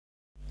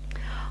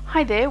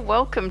Hi there,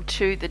 welcome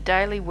to the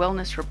Daily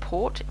Wellness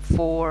Report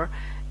for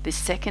the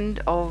 2nd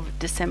of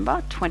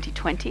December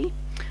 2020.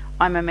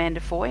 I'm Amanda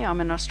Foy, I'm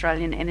an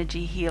Australian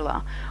energy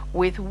healer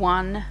with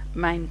one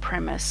main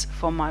premise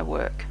for my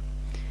work.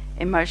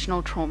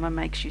 Emotional trauma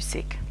makes you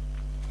sick.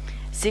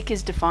 Sick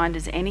is defined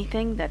as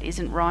anything that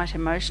isn't right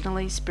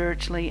emotionally,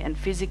 spiritually, and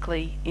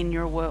physically in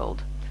your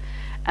world.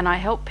 And I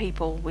help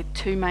people with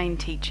two main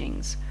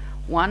teachings.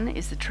 One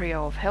is the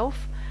Trio of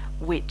Health,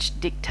 which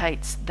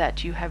dictates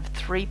that you have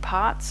 3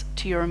 parts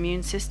to your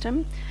immune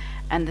system.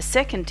 And the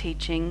second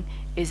teaching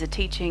is a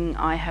teaching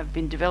I have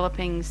been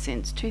developing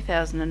since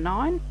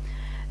 2009,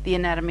 the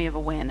Anatomy of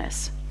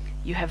Awareness.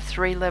 You have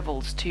 3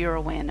 levels to your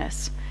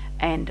awareness,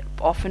 and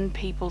often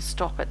people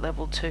stop at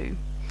level 2.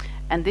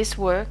 And this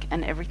work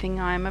and everything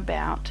I am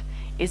about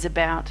is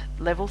about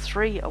level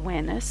 3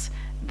 awareness,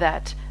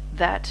 that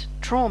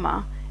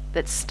trauma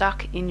that's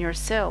stuck in your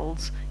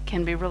cells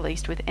can be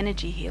released with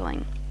energy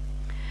healing.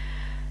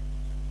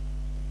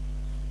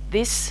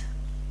 This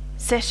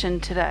session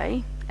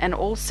today and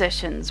all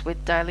sessions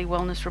with Daily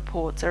Wellness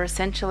Reports are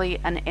essentially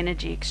an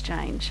energy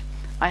exchange.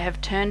 I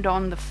have turned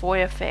on the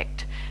Foy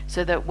effect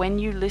so that when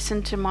you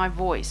listen to my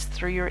voice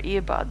through your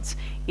earbuds,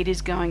 it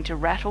is going to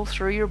rattle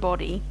through your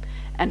body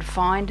and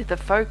find the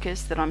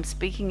focus that I'm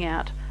speaking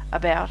out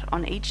about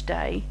on each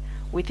day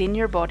within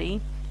your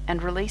body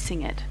and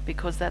releasing it,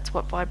 because that's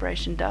what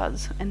vibration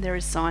does, and there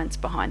is science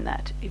behind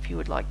that if you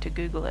would like to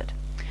Google it.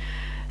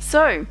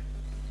 So,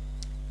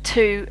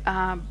 to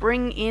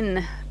bring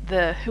in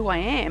the who I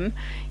am,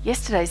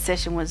 yesterday's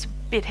session was a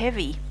bit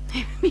heavy.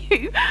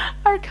 You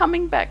are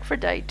coming back for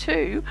day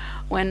 2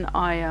 when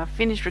I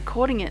finished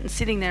recording it and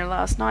sitting there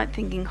last night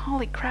thinking,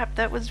 holy crap,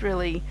 that was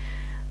really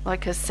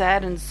like a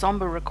sad and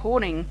somber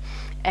recording.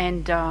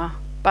 And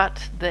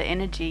but the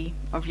energy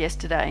of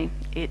yesterday,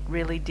 it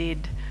really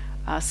did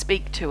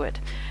speak to it.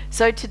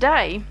 So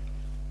today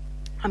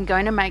I'm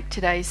going to make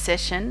today's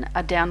session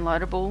a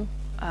downloadable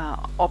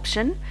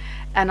option,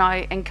 and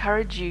I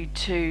encourage you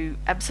to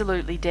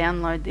absolutely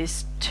download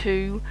this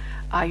to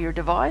your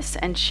device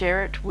and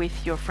share it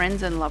with your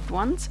friends and loved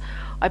ones.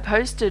 I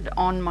posted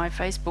on my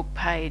Facebook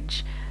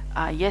page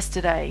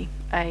yesterday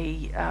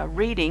a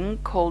reading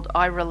called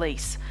I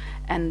Release,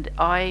 and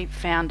I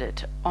found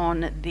it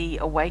on the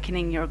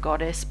Awakening Your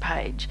Goddess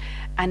page,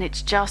 and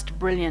it's just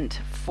brilliant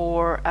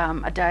for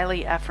a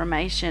daily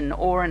affirmation,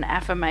 or an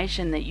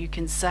affirmation that you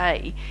can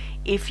say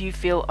if you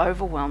feel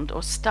overwhelmed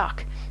or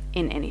stuck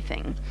in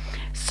anything.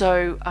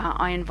 So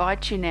I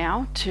invite you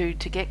now to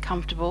get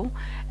comfortable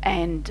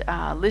and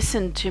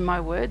listen to my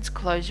words.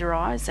 Close your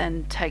eyes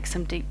and take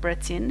some deep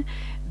breaths in.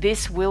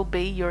 This will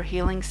be your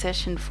healing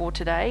session for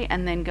today,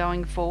 and then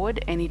going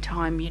forward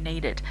anytime you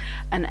need it.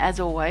 And as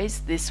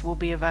always, this will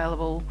be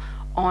available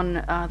on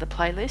the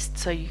playlist,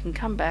 so you can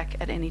come back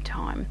at any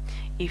time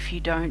if you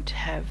don't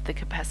have the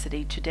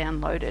capacity to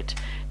download it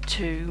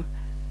to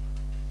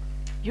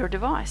your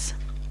device.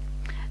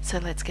 So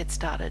let's get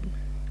started.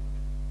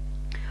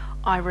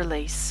 I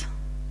release.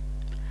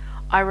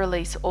 I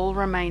release all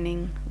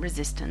remaining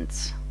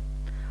resistance.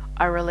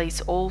 I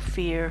release all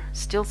fear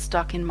still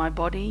stuck in my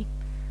body,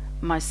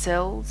 my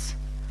cells,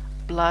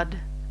 blood,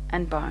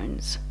 and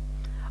bones.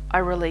 I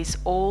release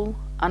all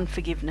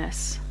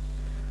unforgiveness.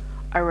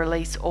 I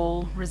release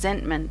all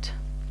resentment.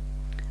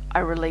 I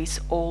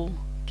release all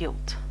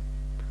guilt,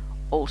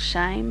 all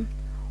shame,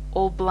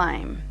 all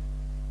blame.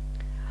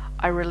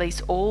 I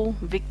release all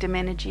victim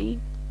energy.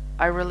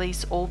 I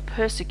release all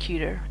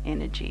persecutor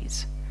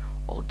energies,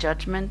 all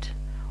judgment,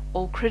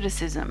 all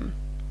criticism.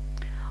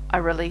 I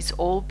release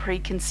all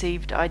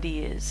preconceived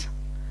ideas.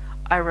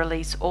 I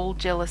release all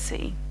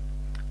jealousy,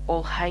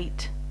 all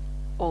hate,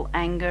 all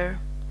anger,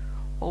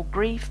 all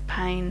grief,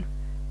 pain,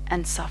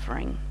 and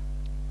suffering.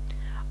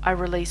 I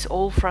release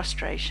all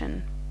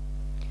frustration.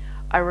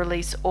 I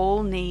release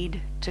all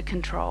need to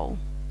control.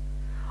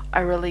 I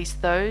release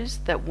those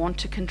that want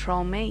to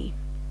control me,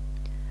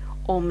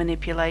 all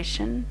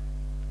manipulation.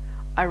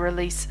 I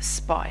release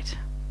spite,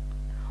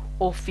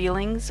 all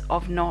feelings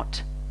of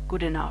not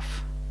good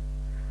enough,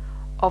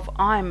 of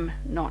I'm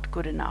not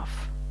good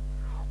enough,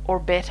 or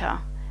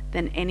better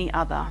than any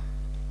other.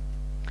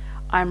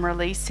 I'm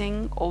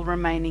releasing all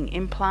remaining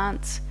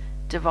implants,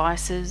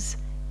 devices,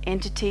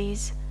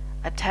 entities,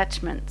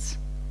 attachments,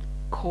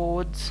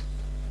 cords,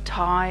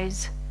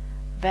 ties,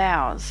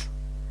 vows,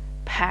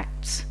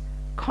 pacts,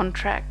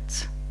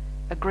 contracts,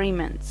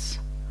 agreements,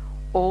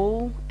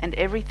 all and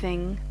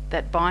everything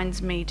that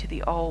binds me to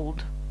the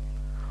old,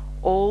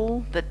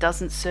 all that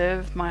doesn't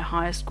serve my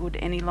highest good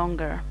any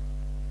longer.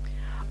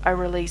 I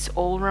release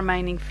all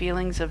remaining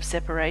feelings of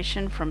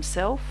separation from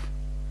self,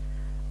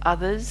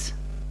 others,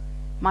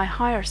 my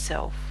higher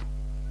self,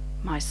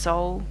 my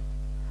soul,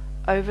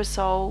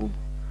 oversoul,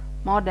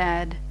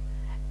 monad,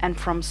 and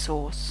from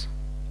source.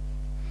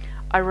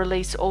 I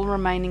release all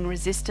remaining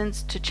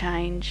resistance to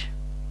change.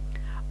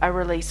 I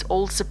release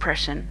all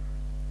suppression.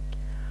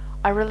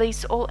 I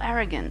release all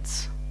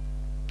arrogance.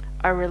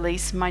 I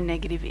release my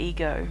negative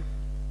ego.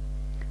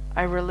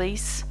 I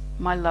release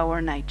my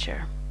lower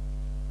nature.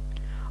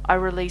 I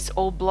release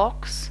all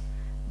blocks,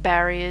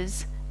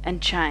 barriers,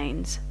 and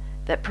chains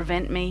that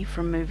prevent me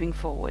from moving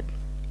forward.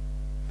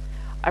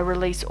 I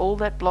release all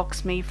that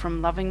blocks me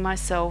from loving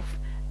myself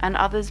and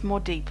others more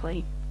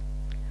deeply.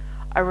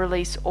 I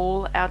release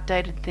all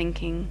outdated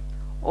thinking,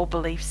 all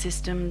belief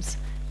systems,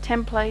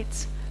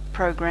 templates,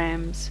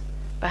 programs,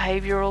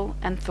 behavioral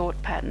and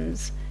thought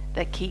patterns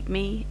that keep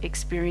me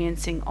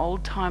experiencing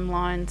old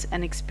timelines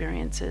and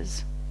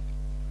experiences.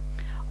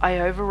 I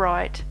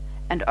overwrite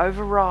and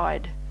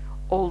override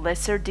all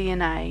lesser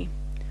DNA,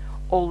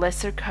 all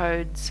lesser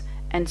codes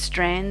and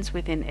strands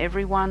within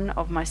every one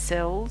of my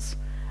cells,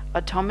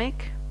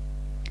 atomic,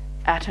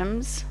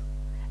 atoms,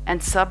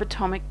 and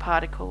subatomic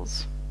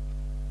particles,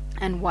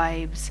 and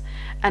waves,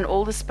 and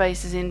all the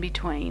spaces in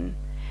between,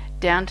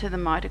 down to the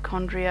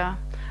mitochondria,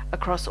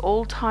 across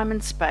all time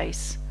and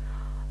space,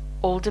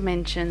 all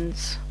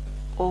dimensions,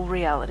 all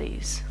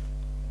realities,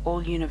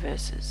 all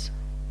universes.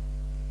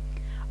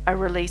 I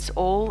release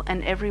all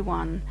and every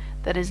one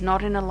that is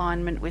not in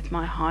alignment with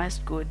my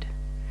highest good,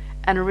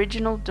 an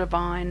original,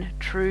 divine,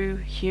 true,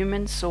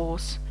 human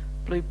source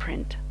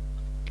blueprint.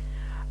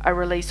 I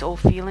release all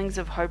feelings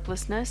of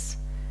hopelessness,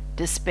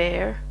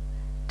 despair,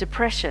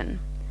 depression,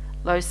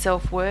 low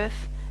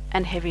self-worth,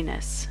 and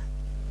heaviness.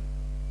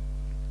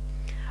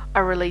 I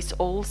release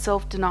all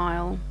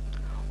self-denial,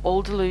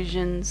 all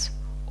delusions,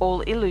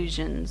 all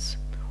illusions,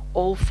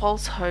 all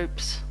false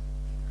hopes.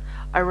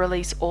 I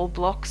release all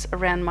blocks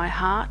around my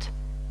heart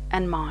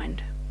and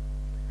mind.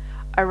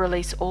 I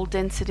release all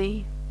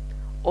density,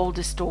 all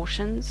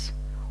distortions,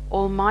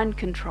 all mind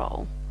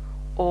control,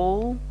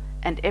 all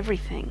and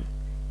everything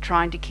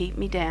trying to keep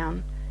me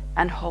down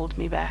and hold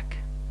me back.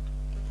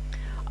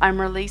 I'm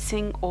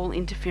releasing all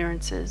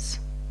interferences.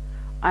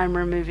 I'm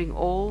removing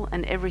all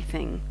and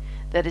everything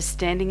that is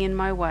standing in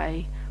my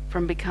way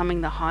from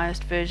becoming the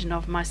highest version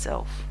of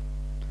myself.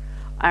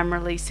 I'm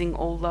releasing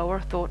all lower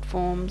thought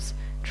forms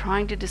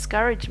trying to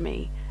discourage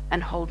me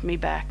and hold me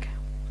back.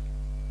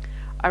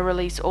 I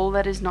release all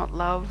that is not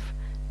love,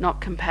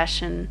 not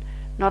compassion,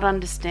 not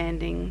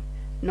understanding,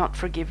 not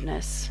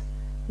forgiveness,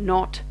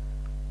 not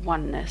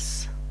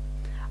oneness.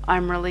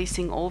 I'm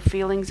releasing all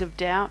feelings of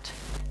doubt,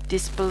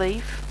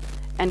 disbelief,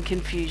 and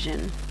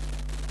confusion.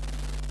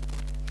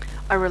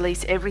 I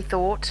release every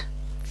thought,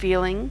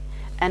 feeling,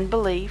 and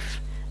belief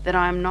that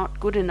I am not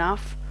good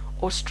enough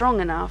or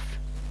strong enough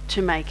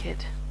to make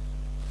it.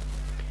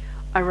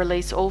 I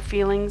release all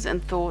feelings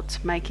and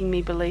thoughts making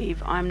me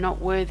believe I am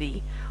not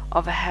worthy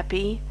of a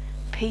happy,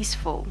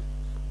 peaceful,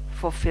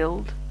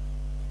 fulfilled,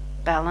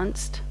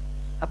 balanced,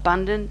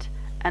 abundant,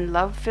 and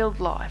love-filled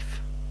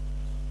life.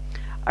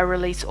 I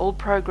release all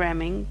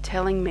programming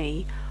telling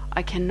me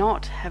I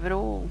cannot have it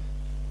all.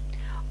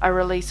 I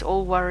release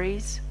all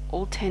worries,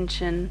 all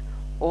tension,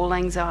 all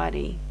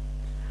anxiety.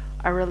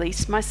 I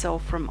release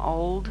myself from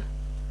old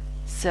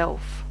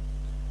self,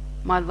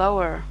 my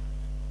lower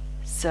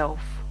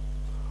self,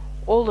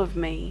 all of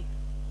me,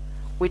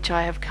 which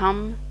I have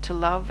come to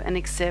love and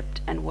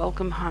accept and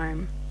welcome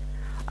home.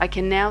 I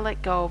can now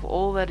let go of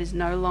all that is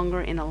no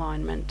longer in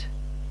alignment,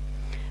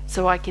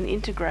 so I can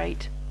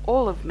integrate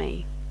all of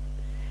me,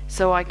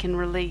 so I can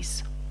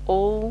release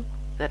all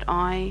that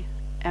I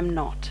am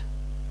not,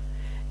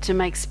 to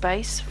make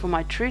space for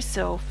my true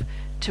self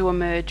to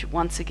emerge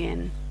once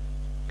again.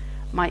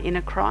 My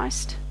inner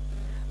Christ,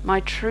 my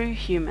true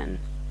human,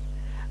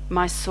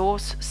 my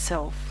source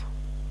self,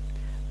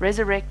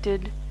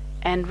 resurrected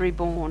and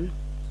reborn,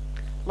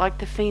 like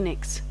the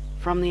phoenix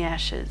from the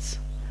ashes.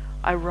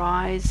 I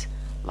rise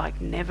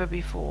like never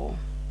before.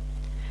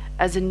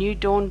 As a new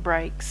dawn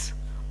breaks,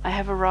 I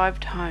have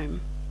arrived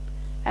home.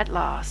 At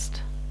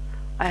last,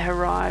 I have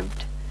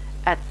arrived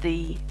at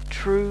the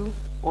true,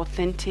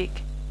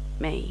 authentic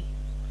me.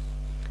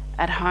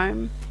 At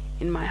home,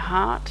 in my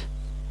heart,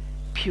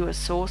 pure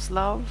source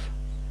love,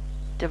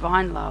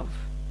 divine love,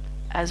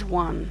 as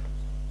one.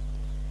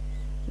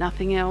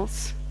 Nothing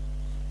else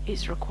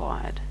is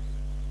required.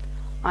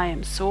 I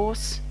am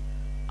source,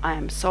 I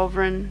am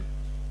sovereign,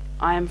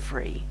 I am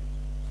free.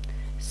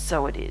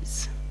 So it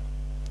is.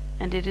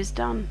 And it is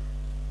done.